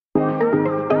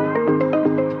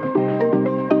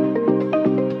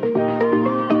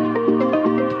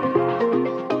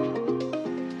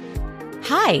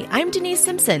Hi, I'm Denise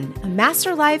Simpson, a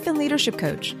master life and leadership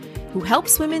coach who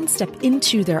helps women step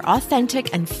into their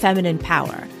authentic and feminine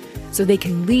power so they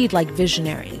can lead like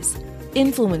visionaries,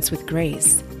 influence with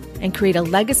grace, and create a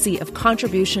legacy of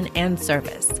contribution and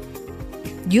service.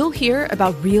 You'll hear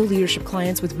about real leadership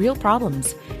clients with real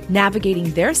problems,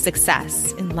 navigating their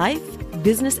success in life,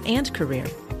 business, and career.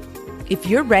 If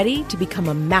you're ready to become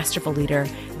a masterful leader,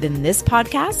 then this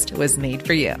podcast was made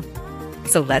for you.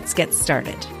 So let's get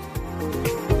started.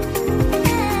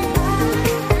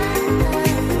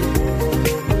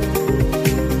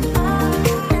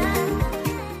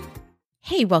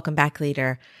 Hey, welcome back,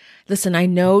 leader. Listen, I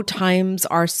know times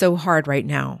are so hard right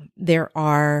now. There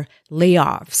are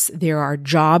layoffs, there are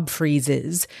job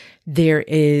freezes, there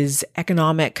is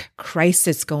economic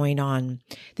crisis going on.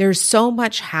 There's so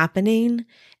much happening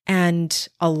and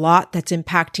a lot that's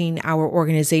impacting our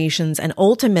organizations and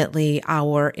ultimately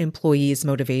our employees'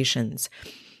 motivations.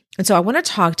 And so I want to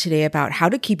talk today about how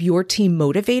to keep your team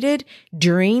motivated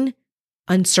during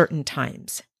uncertain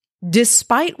times,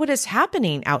 despite what is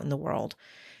happening out in the world.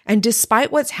 And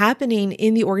despite what's happening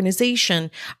in the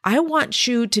organization, I want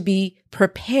you to be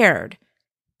prepared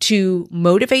to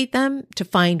motivate them, to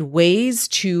find ways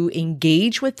to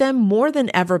engage with them more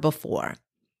than ever before.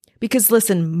 Because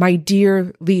listen, my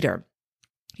dear leader,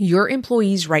 your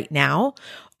employees right now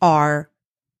are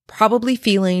probably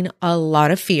feeling a lot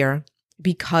of fear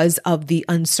because of the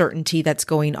uncertainty that's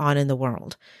going on in the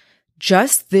world.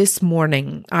 Just this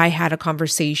morning, I had a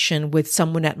conversation with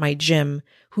someone at my gym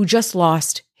who just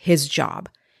lost his job.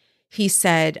 He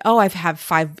said, I've had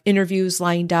 5 interviews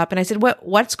lined up. And I said,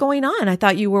 what's going on? I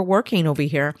thought you were working over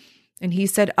here. And he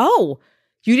said, you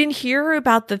didn't hear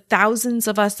about the thousands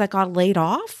of us that got laid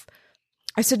off?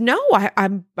 I said, no,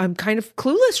 I'm kind of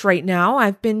clueless right now.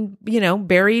 I've been,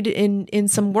 buried in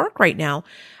some work right now.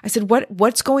 I said,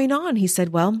 what's going on? He said,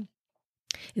 well,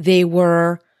 they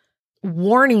were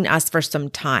warning us for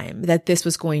some time that this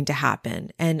was going to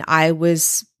happen. And I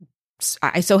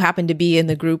so happened to be in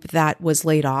the group that was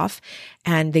laid off,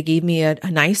 and they gave me a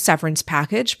nice severance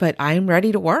package, but I'm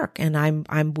ready to work and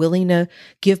I'm willing to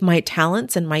give my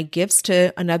talents and my gifts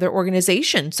to another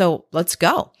organization. So let's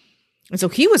go. And so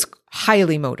he was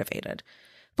highly motivated,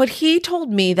 but he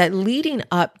told me that leading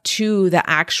up to the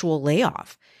actual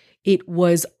layoff, it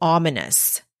was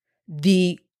ominous.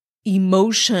 The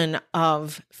emotion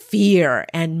of fear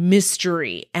and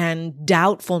mystery and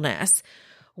doubtfulness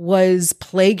was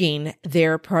plaguing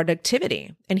their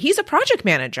productivity. And he's a project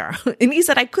manager. And he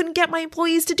said, I couldn't get my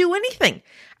employees to do anything.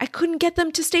 I couldn't get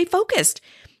them to stay focused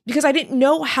because I didn't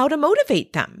know how to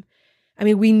motivate them. I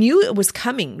mean, we knew it was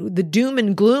coming. The doom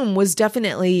and gloom was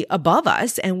definitely above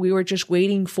us, and we were just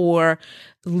waiting for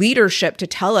leadership to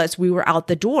tell us we were out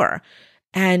the door.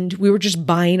 And we were just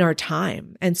buying our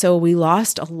time. And so we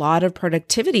lost a lot of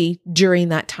productivity during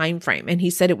that time frame. And he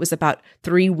said it was about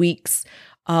 3 weeks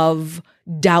of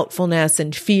doubtfulness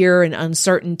and fear and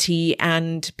uncertainty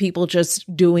and people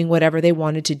just doing whatever they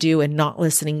wanted to do and not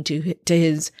listening to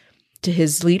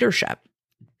his leadership.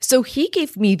 So he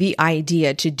gave me the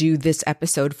idea to do this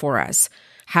episode for us,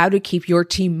 how to keep your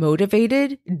team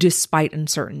motivated despite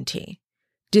uncertainty,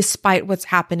 despite what's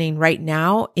happening right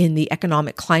now in the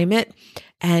economic climate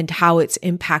and how it's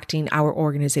impacting our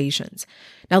organizations.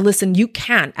 Now, listen, you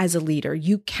can't, as a leader,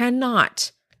 you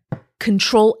cannot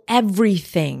control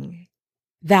everything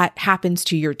that happens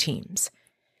to your teams.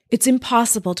 It's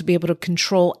impossible to be able to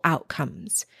control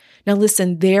outcomes. Now,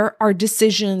 listen, there are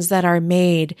decisions that are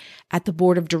made at the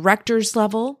board of directors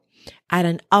level, at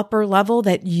an upper level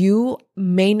that you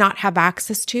may not have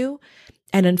access to.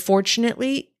 And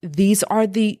unfortunately, these are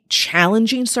the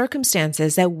challenging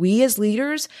circumstances that we as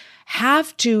leaders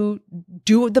have to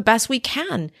do the best we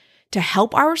can to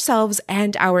help ourselves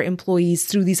and our employees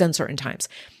through these uncertain times.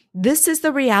 This is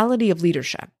the reality of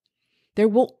leadership. There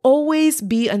will always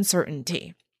be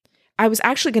uncertainty. I was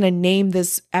actually going to name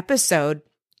this episode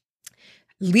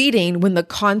Leading When the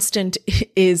Constant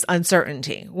is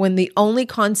Uncertainty, when the only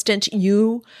constant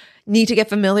you need to get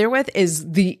familiar with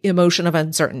is the emotion of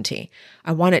uncertainty.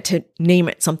 I wanted to name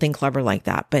it something clever like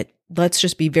that, but let's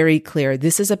just be very clear.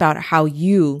 This is about how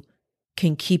you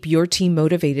can keep your team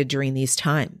motivated during these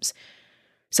times.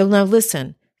 So now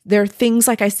listen, there are things,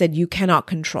 like I said, you cannot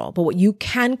control, but what you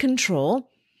can control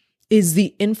is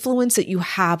the influence that you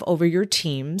have over your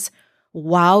teams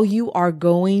while you are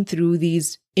going through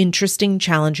these interesting,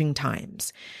 challenging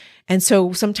times. And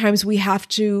so sometimes we have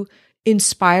to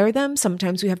inspire them.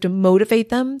 Sometimes we have to motivate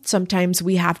them. Sometimes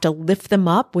we have to lift them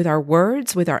up with our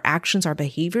words, with our actions, our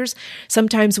behaviors.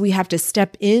 Sometimes we have to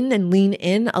step in and lean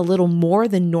in a little more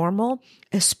than normal,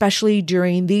 especially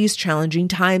during these challenging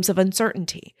times of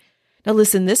uncertainty. Now,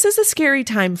 listen, this is a scary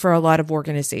time for a lot of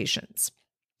organizations.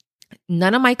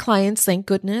 None of my clients, thank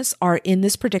goodness, are in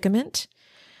this predicament,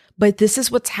 but this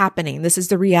is what's happening. This is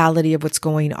the reality of what's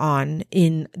going on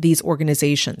in these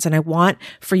organizations. And I want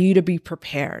for you to be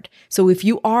prepared. So if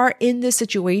you are in this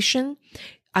situation,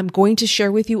 I'm going to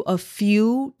share with you a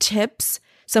few tips,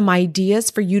 some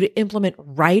ideas for you to implement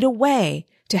right away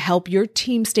to help your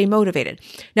team stay motivated.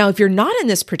 Now, if you're not in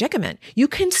this predicament, you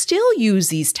can still use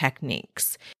these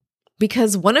techniques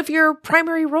because one of your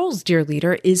primary roles, dear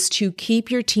leader, is to keep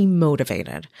your team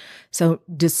motivated. So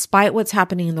despite what's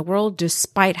happening in the world,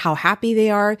 despite how happy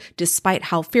they are, despite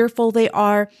how fearful they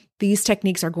are, these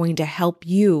techniques are going to help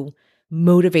you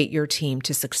motivate your team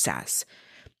to success.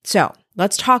 So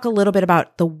let's talk a little bit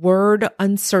about the word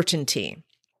uncertainty.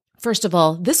 First of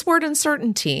all, this word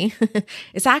uncertainty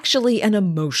is actually an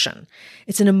emotion.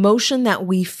 It's an emotion that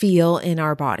we feel in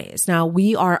our bodies. Now,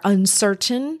 we are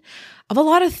uncertain of a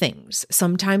lot of things.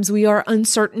 Sometimes we are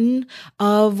uncertain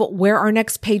of where our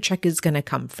next paycheck is going to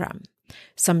come from.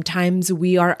 Sometimes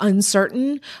we are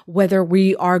uncertain whether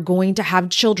we are going to have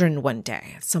children one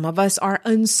day. Some of us are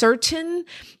uncertain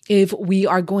if we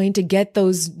are going to get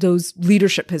those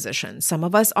leadership positions. Some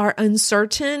of us are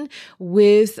uncertain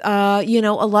with, a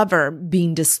lover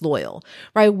being disloyal,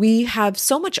 right? We have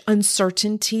so much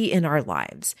uncertainty in our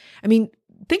lives. I mean,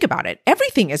 think about it.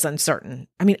 Everything is uncertain.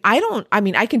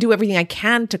 I can do everything I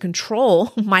can to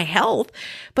control my health,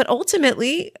 but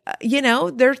ultimately,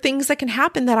 there are things that can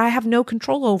happen that I have no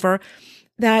control over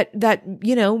that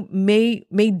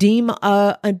may deem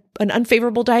an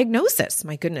unfavorable diagnosis.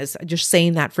 My goodness, just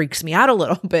saying that freaks me out a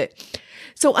little bit.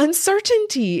 So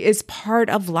uncertainty is part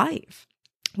of life.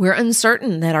 We're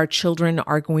uncertain that our children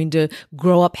are going to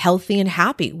grow up healthy and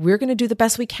happy. We're going to do the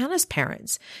best we can as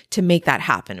parents to make that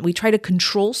happen. We try to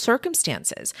control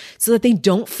circumstances so that they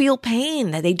don't feel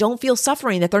pain, that they don't feel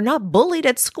suffering, that they're not bullied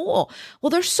at school. Well,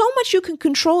 there's so much you can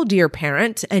control, dear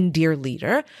parent and dear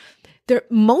leader.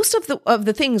 Most of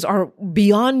the things are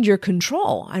beyond your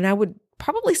control. And I would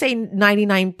probably say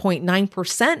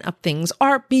 99.9% of things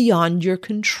are beyond your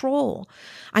control.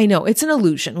 I know it's an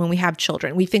illusion when we have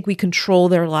children. We think we control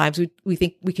their lives. We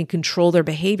think we can control their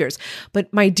behaviors.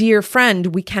 But my dear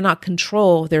friend, we cannot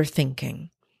control their thinking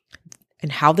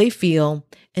and how they feel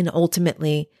and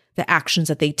ultimately the actions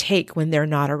that they take when they're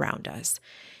not around us.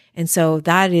 And so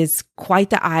that is quite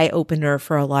the eye opener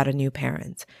for a lot of new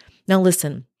parents. Now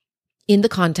listen, in the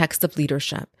context of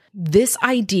leadership, this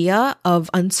idea of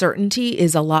uncertainty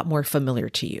is a lot more familiar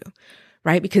to you,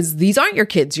 right? Because these aren't your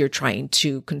kids you're trying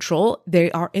to control.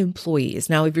 They are employees.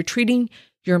 Now, if you're treating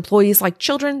your employees like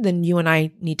children, then you and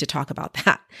I need to talk about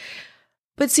that.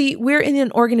 But see, we're in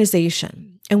an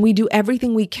organization and we do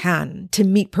everything we can to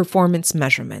meet performance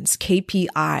measurements,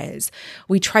 KPIs.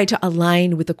 We try to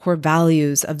align with the core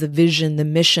values of the vision, the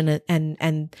mission,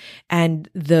 and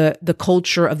the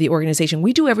culture of the organization.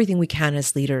 We do everything we can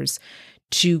as leaders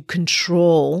to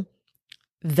control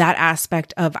that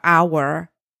aspect of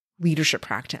our leadership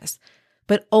practice.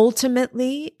 But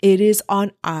ultimately, it is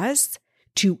on us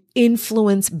to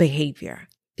influence behavior,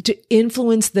 to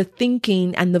influence the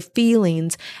thinking and the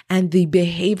feelings and the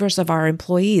behaviors of our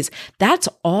employees. That's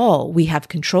all we have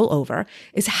control over,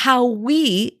 is how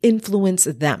we influence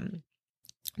them.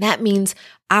 That means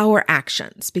our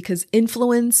actions, because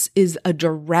influence is a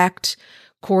direct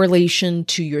correlation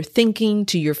to your thinking,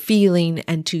 to your feeling,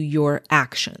 and to your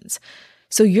actions.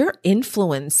 So your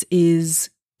influence is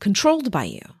controlled by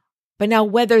you. But now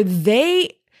whether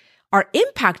they are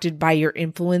impacted by your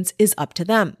influence is up to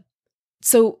them.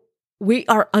 So we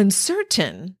are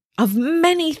uncertain of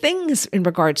many things in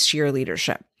regards to your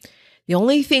leadership. The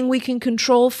only thing we can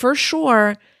control for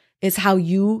sure is how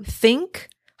you think,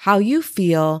 how you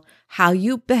feel, how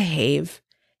you behave,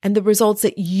 and the results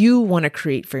that you want to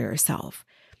create for yourself.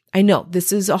 I know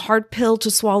this is a hard pill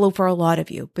to swallow for a lot of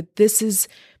you, but this is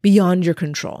beyond your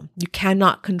control. You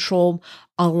cannot control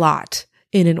a lot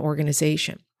in an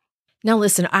organization. Now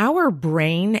listen, our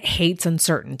brain hates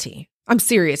uncertainty. I'm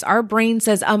serious. Our brain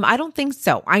says, I don't think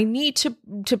so. I need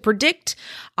to predict.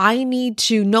 I need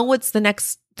to know what's the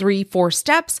next 3-4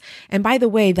 steps. And by the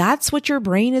way, that's what your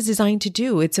brain is designed to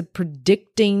do. It's a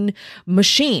predicting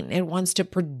machine. It wants to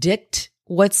predict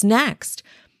what's next.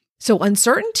 So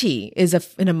uncertainty is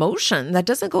an emotion that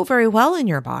doesn't go very well in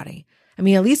your body. I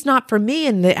mean, at least not for me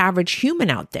and the average human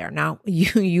out there. Now,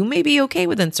 you may be okay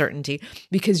with uncertainty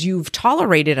because you've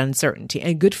tolerated uncertainty,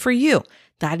 and good for you.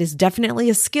 That is definitely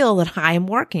a skill that I am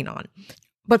working on.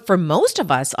 But for most of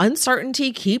us,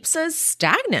 uncertainty keeps us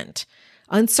stagnant.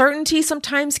 Uncertainty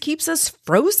sometimes keeps us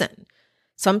frozen.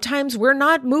 Sometimes we're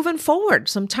not moving forward.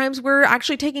 Sometimes we're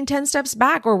actually taking 10 steps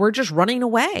back, or we're just running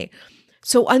away.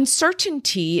 So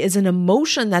uncertainty is an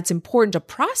emotion that's important to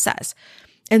process.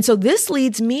 And so this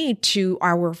leads me to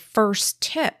our first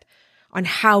tip on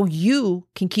how you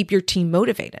can keep your team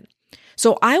motivated.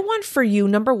 So I want for you,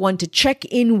 number one, to check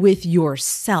in with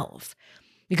yourself,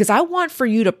 because I want for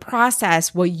you to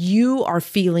process what you are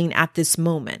feeling at this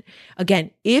moment.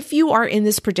 Again, if you are in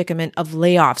this predicament of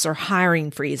layoffs or hiring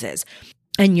freezes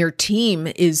and your team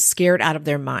is scared out of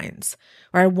their minds,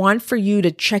 or I want for you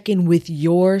to check in with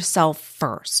yourself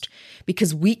first,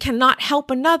 because we cannot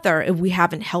help another if we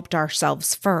haven't helped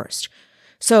ourselves first.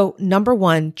 So number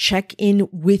one, check in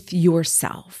with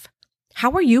yourself.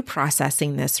 How are you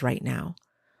processing this right now?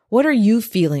 What are you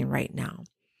feeling right now?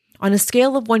 On a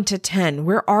scale of 1 to 10,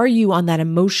 where are you on that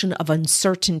emotion of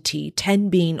uncertainty? 10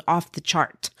 being off the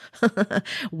chart.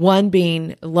 1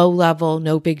 being low level,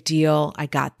 no big deal, I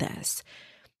got this.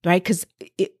 Right? Because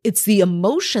it's the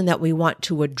emotion that we want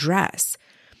to address,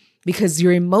 because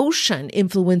your emotion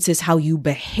influences how you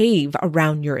behave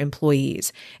around your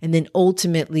employees, and then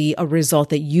ultimately a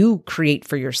result that you create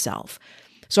for yourself.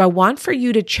 So I want for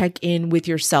you to check in with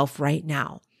yourself right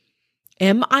now.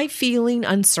 Am I feeling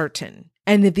uncertain?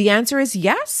 And if the answer is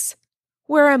yes,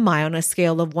 where am I on a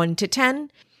scale of 1 to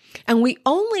 10? And we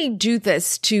only do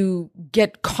this to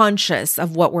get conscious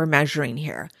of what we're measuring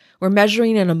here. We're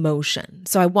measuring an emotion.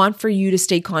 So I want for you to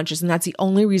stay conscious. And that's the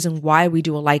only reason why we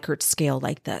do a Likert scale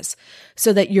like this,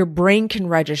 so that your brain can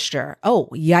register, oh,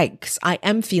 yikes, I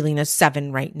am feeling a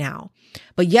 7 right now.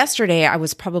 But yesterday I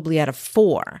was probably at a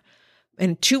 4.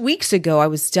 And 2 weeks ago, I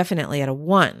was definitely at a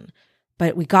 1.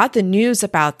 But we got the news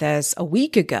about this a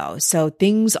week ago. So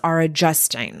things are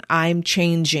adjusting. I'm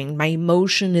changing. My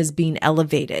emotion is being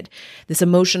elevated. This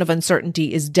emotion of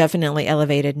uncertainty is definitely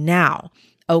elevated now.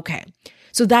 Okay.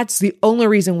 So that's the only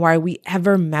reason why we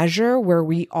ever measure where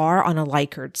we are on a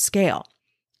Likert scale.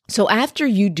 So after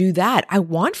you do that, I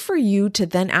want for you to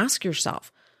then ask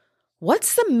yourself,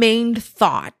 what's the main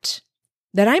thought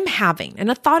that I'm having? And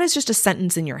a thought is just a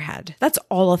sentence in your head. That's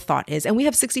all a thought is. And we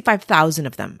have 65,000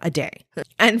 of them a day.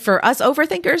 And for us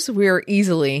overthinkers, we're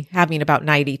easily having about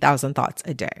 90,000 thoughts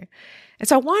a day. And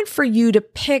so I want for you to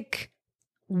pick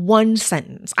one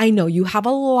sentence. I know you have a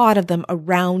lot of them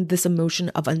around this emotion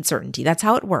of uncertainty. That's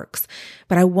how it works.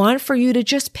 But I want for you to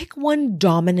just pick one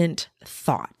dominant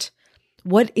thought.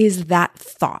 What is that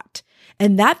thought?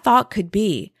 And that thought could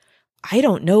be, I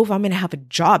don't know if I'm going to have a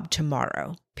job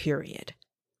tomorrow, period.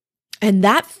 And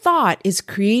that thought is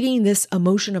creating this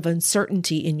emotion of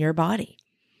uncertainty in your body.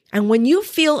 And when you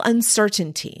feel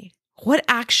uncertainty, what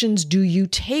actions do you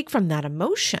take from that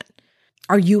emotion?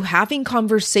 Are you having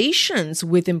conversations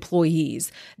with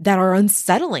employees that are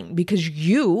unsettling because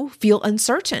you feel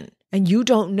uncertain and you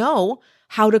don't know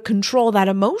how to control that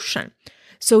emotion?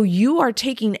 So you are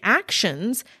taking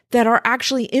actions that are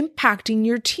actually impacting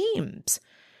your teams.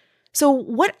 So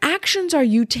what actions are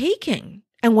you taking?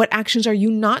 And what actions are you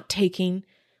not taking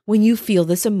when you feel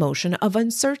this emotion of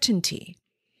uncertainty?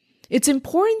 It's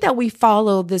important that we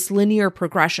follow this linear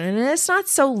progression, and it's not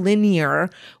so linear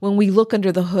when we look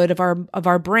under the hood of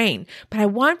our brain. But I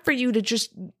want for you to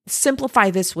just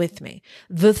simplify this with me.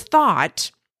 The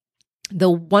thought,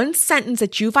 the one sentence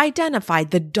that you've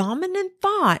identified, the dominant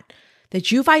thought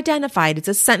that you've identified, it's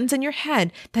a sentence in your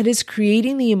head that is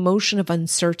creating the emotion of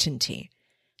uncertainty.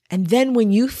 And then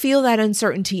when you feel that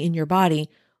uncertainty in your body,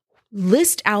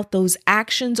 list out those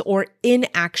actions or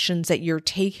inactions that you're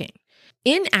taking.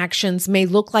 Inactions may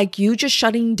look like you just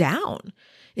shutting down.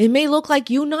 It may look like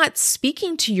you not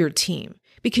speaking to your team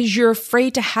because you're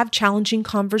afraid to have challenging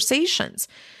conversations.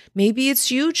 Maybe it's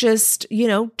you just,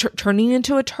 turning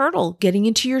into a turtle, getting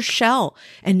into your shell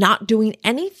and not doing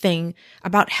anything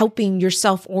about helping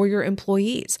yourself or your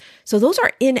employees. So those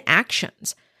are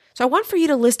inactions. So I want for you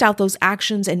to list out those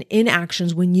actions and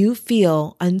inactions when you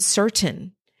feel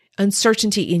uncertainty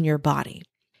in your body.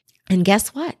 And guess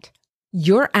what?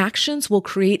 Your actions will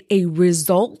create a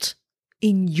result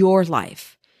in your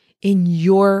life, in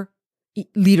your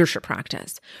leadership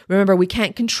practice. Remember, we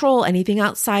can't control anything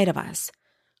outside of us,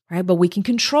 right? But we can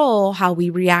control how we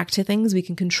react to things. We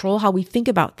can control how we think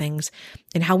about things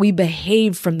and how we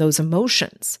behave from those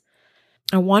emotions.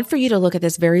 I want for you to look at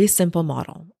this very simple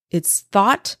model. It's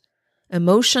thought,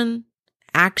 emotion,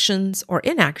 actions or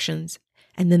inactions,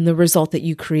 and then the result that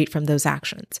you create from those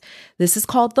actions. This is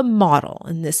called the model,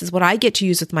 and this is what I get to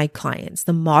use with my clients.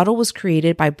 The model was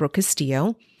created by Brooke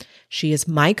Castillo. She is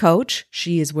my coach.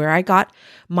 She is where I got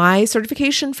my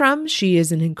certification from. She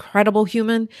is an incredible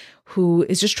human who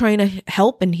is just trying to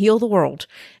help and heal the world.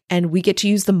 And we get to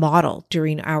use the model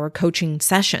during our coaching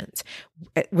sessions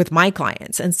with my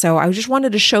clients. And so I just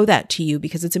wanted to show that to you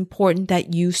because it's important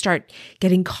that you start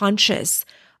getting conscious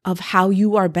of how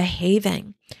you are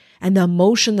behaving and the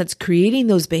emotion that's creating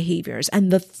those behaviors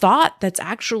and the thought that's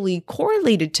actually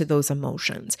correlated to those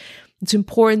emotions. It's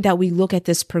important that we look at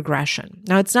this progression.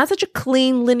 Now, it's not such a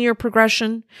clean linear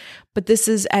progression, but this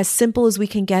is as simple as we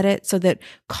can get it so that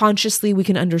consciously we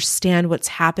can understand what's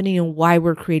happening and why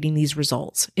we're creating these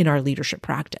results in our leadership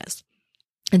practice.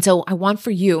 And so I want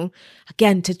for you,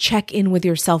 again, to check in with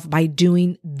yourself by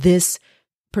doing this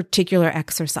particular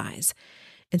exercise.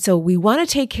 And so we want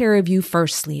to take care of you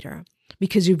first, leader,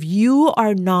 because if you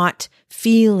are not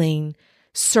feeling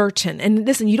certain, and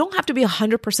listen, you don't have to be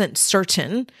 100%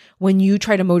 certain when you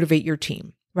try to motivate your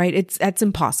team, right? That's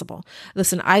impossible.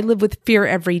 Listen, I live with fear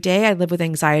every day. I live with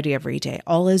anxiety every day.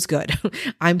 All is good.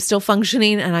 I'm still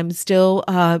functioning and I'm still,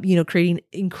 creating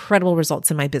incredible results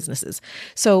in my businesses.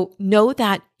 So know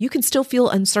that you can still feel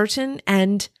uncertain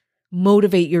and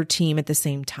motivate your team at the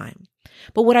same time.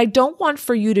 But what I don't want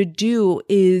for you to do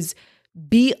is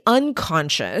be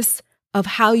unconscious of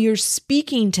how you're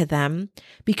speaking to them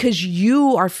because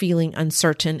you are feeling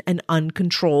uncertain and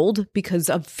uncontrolled because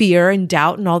of fear and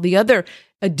doubt and all the other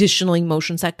additional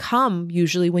emotions that come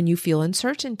usually when you feel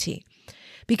uncertainty.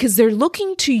 Because they're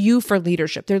looking to you for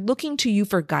leadership. They're looking to you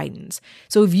for guidance.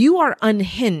 So if you are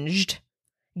unhinged,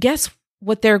 guess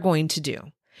what they're going to do?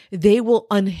 They will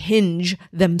unhinge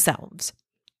themselves.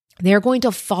 They're going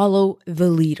to follow the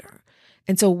leader.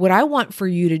 And so what I want for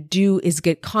you to do is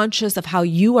get conscious of how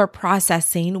you are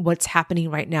processing what's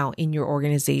happening right now in your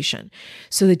organization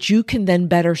so that you can then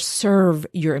better serve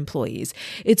your employees.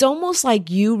 It's almost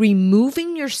like you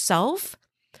removing yourself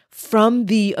from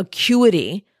the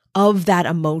acuity of that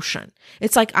emotion.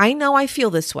 It's like, I know I feel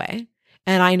this way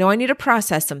and I know I need to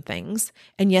process some things.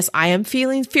 And yes, I am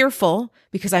feeling fearful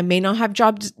because I may not have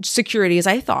job security as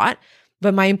I thought,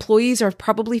 but my employees are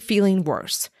probably feeling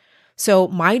worse. So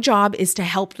my job is to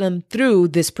help them through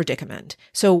this predicament.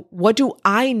 So what do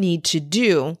I need to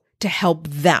do to help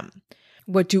them?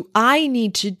 What do I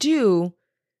need to do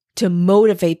to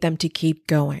motivate them to keep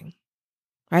going?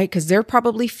 Right? Because they're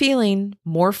probably feeling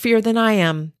more fear than I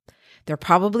am. They're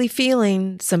probably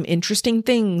feeling some interesting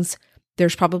things.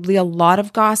 There's probably a lot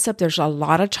of gossip. There's a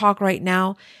lot of talk right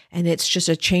now. And it's just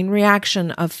a chain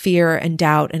reaction of fear and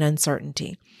doubt and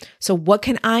uncertainty. So what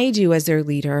can I do as their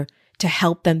leader to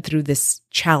help them through this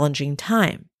challenging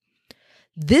time?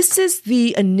 This is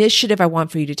the initiative I want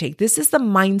for you to take. This is the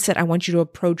mindset I want you to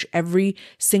approach every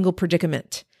single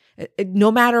predicament.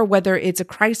 No matter whether it's a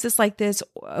crisis like this,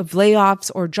 of layoffs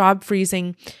or job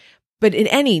freezing, but in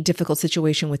any difficult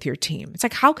situation with your team. It's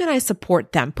like, how can I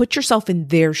support them? Put yourself in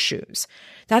their shoes.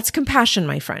 That's compassion,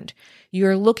 my friend.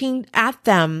 You're looking at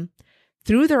them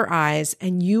through their eyes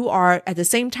and you are at the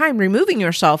same time removing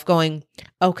yourself going,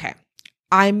 okay,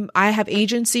 I have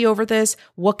agency over this.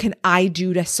 What can I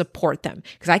do to support them?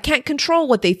 Because I can't control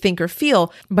what they think or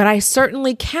feel, but I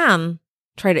certainly can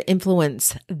try to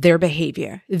influence their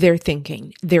behavior, their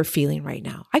thinking, their feeling right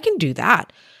now. I can do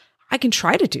that. I can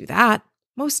try to do that,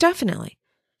 most definitely.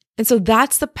 And so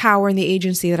that's the power and the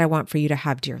agency that I want for you to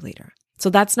have, dear leader. So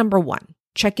that's number one.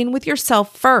 Check in with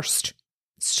yourself first.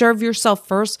 Serve yourself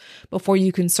first before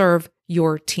you can serve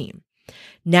your team.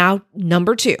 Now,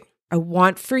 number two, I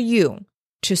want for you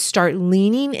to start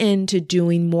leaning into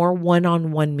doing more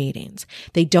one-on-one meetings.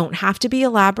 They don't have to be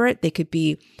elaborate. They could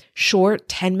be short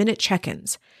 10-minute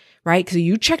check-ins, right? Because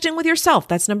you checked in with yourself.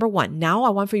 That's number one. Now I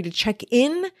want for you to check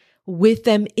in with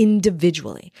them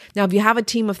individually. Now, if you have a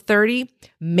team of 30,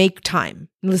 make time.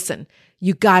 Listen,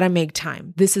 you got to make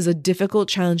time. This is a difficult,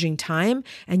 challenging time,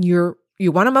 and you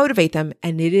want to motivate them,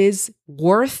 and it is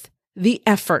worth the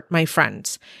effort, my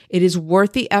friends. It is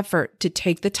worth the effort to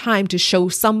take the time to show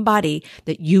somebody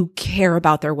that you care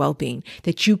about their well-being,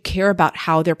 that you care about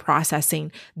how they're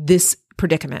processing this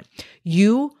predicament.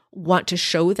 You want to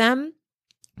show them,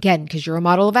 again, because you're a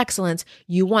model of excellence,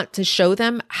 you want to show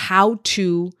them how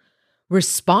to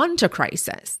respond to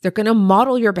crisis. They're going to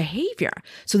model your behavior.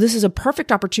 So this is a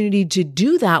perfect opportunity to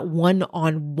do that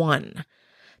one-on-one.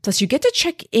 Plus, you get to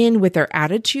check in with their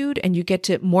attitude, and you get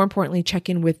to, more importantly, check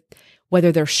in with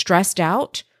whether they're stressed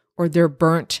out or they're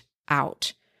burnt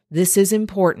out. This is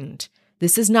important.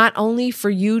 This is not only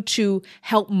for you to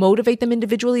help motivate them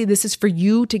individually. This is for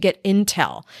you to get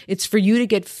intel. It's for you to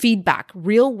get feedback,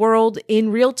 real world,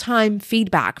 in real time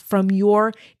feedback from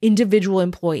your individual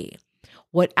employee.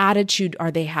 What attitude are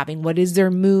they having? What is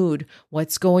their mood?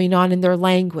 What's going on in their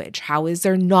language? How is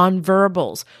their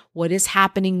nonverbals? What is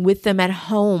happening with them at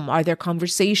home? Are there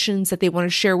conversations that they want to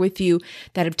share with you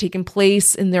that have taken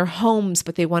place in their homes,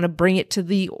 but they want to bring it to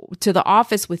the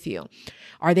office with you?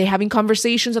 Are they having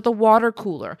conversations at the water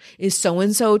cooler? Is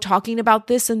so-and-so talking about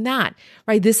this and that,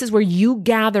 right? This is where you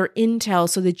gather intel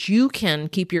so that you can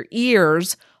keep your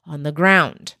ears on the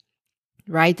ground,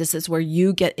 right? This is where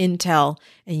you get intel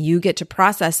and you get to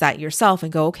process that yourself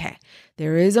and go, okay,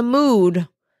 there is a mood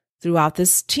throughout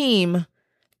this team.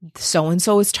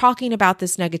 So-and-so is talking about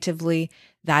this negatively.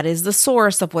 That is the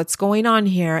source of what's going on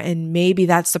here. And maybe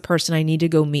that's the person I need to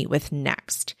go meet with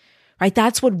next, right?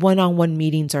 That's what one-on-one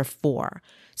meetings are for.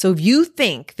 So if you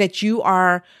think that you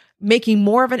are making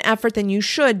more of an effort than you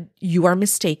should, you are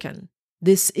mistaken.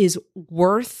 This is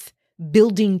worth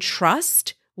building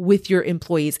trust with your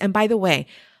employees. And by the way,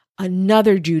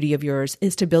 another duty of yours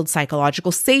is to build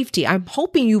psychological safety. I'm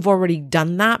hoping you've already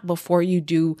done that before you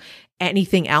do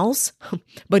anything else.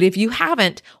 But if you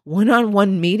haven't,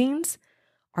 one-on-one meetings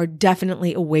are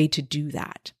definitely a way to do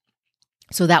that.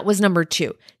 So that was number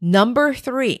 2. Number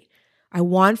 3, I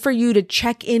want for you to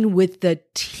check in with the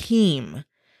team.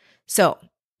 So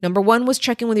number 1 was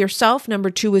check in with yourself. Number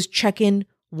 2 was check in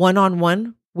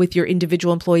one-on-one with your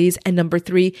individual employees. And number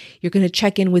 3, you're going to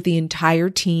check in with the entire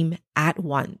team at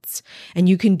once. And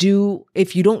you can do,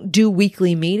 if you don't do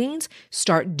weekly meetings,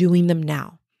 start doing them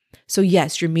now. So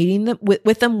yes, you're meeting them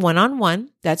with them one-on-one.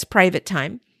 That's private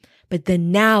time. But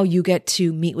then now you get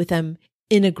to meet with them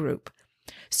in a group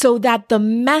so that the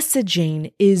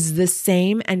messaging is the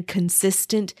same and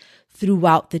consistent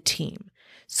throughout the team.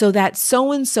 So that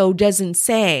so-and-so doesn't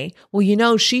say,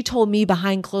 well, she told me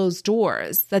behind closed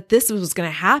doors that this was going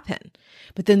to happen.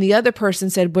 But then the other person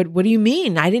said, but what do you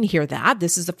mean? I didn't hear that.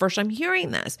 This is the first time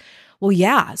hearing this. Well,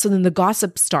 yeah. So then the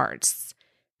gossip starts,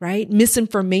 right?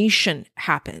 Misinformation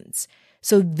happens.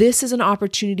 So this is an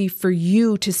opportunity for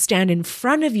you to stand in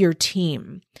front of your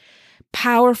team,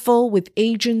 powerful, with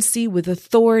agency, with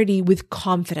authority, with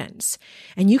confidence.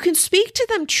 And you can speak to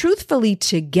them truthfully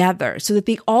together so that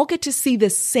they all get to see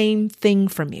the same thing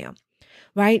from you,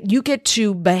 right? You get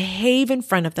to behave in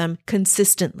front of them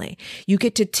consistently. You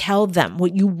get to tell them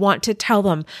what you want to tell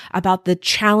them about the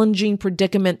challenging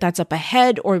predicament that's up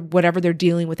ahead or whatever they're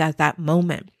dealing with at that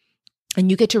moment. And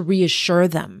you get to reassure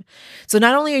them. So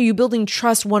not only are you building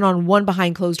trust one-on-one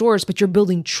behind closed doors, but you're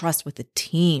building trust with the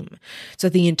team. So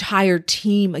the entire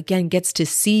team, again, gets to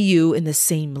see you in the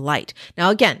same light. Now,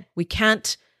 again, we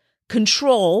can't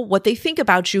control what they think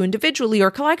about you individually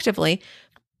or collectively,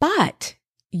 but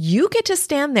you get to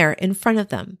stand there in front of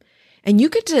them. And you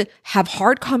get to have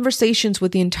hard conversations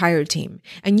with the entire team.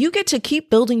 And you get to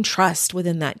keep building trust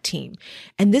within that team.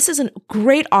 And this is a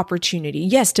great opportunity,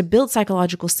 yes, to build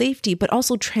psychological safety, but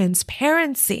also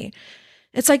transparency.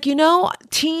 It's like,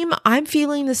 team, I'm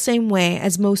feeling the same way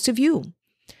as most of you.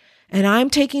 And I'm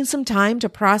taking some time to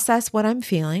process what I'm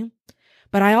feeling.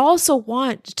 But I also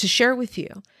want to share with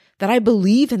you that I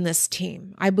believe in this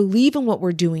team. I believe in what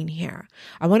we're doing here.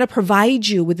 I want to provide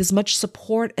you with as much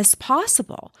support as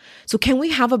possible. So can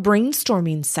we have a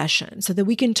brainstorming session so that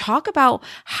we can talk about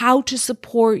how to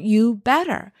support you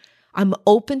better? I'm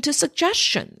open to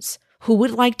suggestions. Who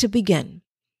would like to begin?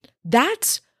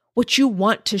 That's what you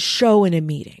want to show in a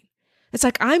meeting. It's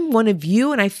like, I'm one of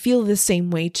you and I feel the same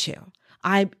way too.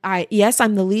 Yes,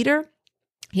 I'm the leader.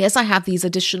 Yes, I have these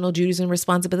additional duties and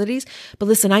responsibilities, but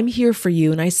listen, I'm here for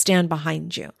you and I stand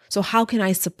behind you. So how can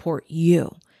I support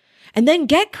you? And then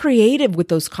get creative with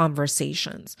those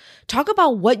conversations. Talk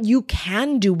about what you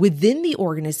can do within the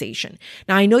organization.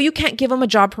 Now, I know you can't give them a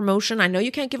job promotion. I know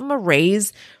you can't give them a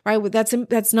raise, right? This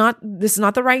is not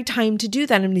the right time to do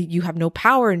that. And you have no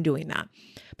power in doing that,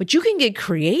 but you can get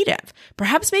creative.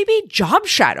 Perhaps maybe job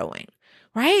shadowing.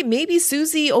 Right? Maybe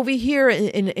Susie over here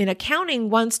in accounting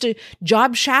wants to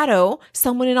job shadow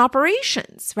someone in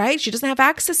operations, right? She doesn't have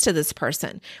access to this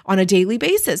person on a daily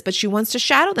basis, but she wants to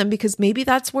shadow them because maybe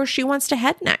that's where she wants to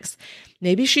head next.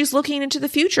 Maybe she's looking into the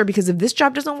future because if this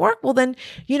job doesn't work, well then,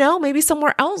 maybe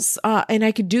somewhere else, and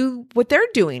I could do what they're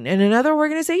doing in another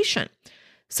organization.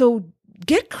 So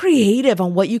get creative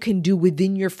on what you can do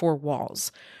within your 4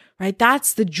 walls. Right?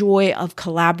 That's the joy of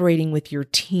collaborating with your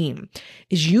team,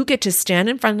 is you get to stand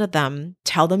in front of them,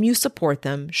 tell them you support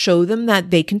them, show them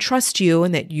that they can trust you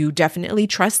and that you definitely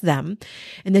trust them,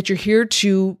 and that you're here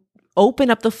to open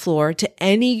up the floor to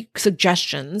any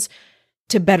suggestions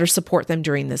to better support them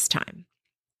during this time.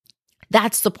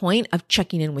 That's the point of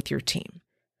checking in with your team.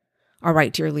 All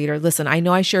right, dear leader, listen, I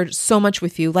know I shared so much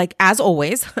with you. Like, as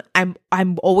always, I'm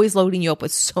always loading you up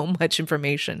with so much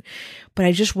information, but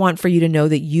I just want for you to know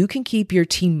that you can keep your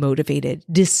team motivated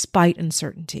despite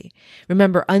uncertainty.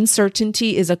 Remember,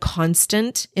 uncertainty is a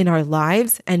constant in our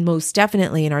lives and most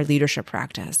definitely in our leadership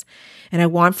practice. And I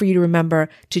want for you to remember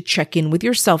to check in with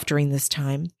yourself during this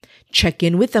time, check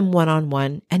in with them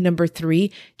one-on-one, and number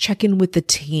 3, check in with the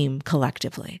team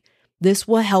collectively. This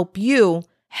will help you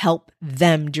help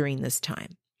them during this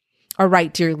time. All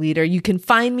right, dear leader, you can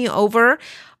find me over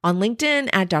on LinkedIn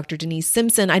at Dr. Denise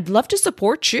Simpson. I'd love to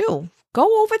support you.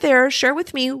 Go over there, share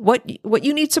with me what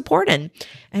you need support in,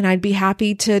 and I'd be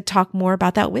happy to talk more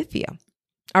about that with you.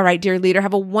 All right, dear leader,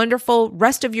 have a wonderful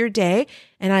rest of your day,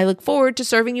 and I look forward to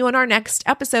serving you on our next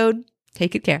episode.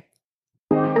 Take good care.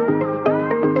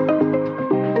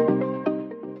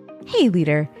 Hey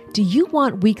leader, do you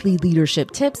want weekly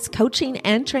leadership tips, coaching,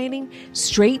 and training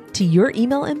straight to your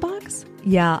email inbox?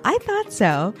 Yeah, I thought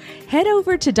so. Head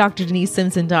over to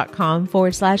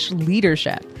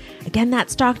drdenisesimpson.com/leadership. Again,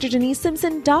 that's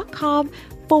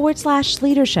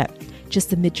drdenisesimpson.com/leadership. Just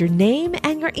submit your name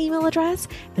and your email address,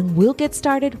 and we'll get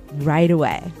started right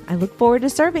away. I look forward to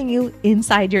serving you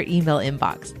inside your email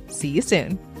inbox. See you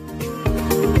soon.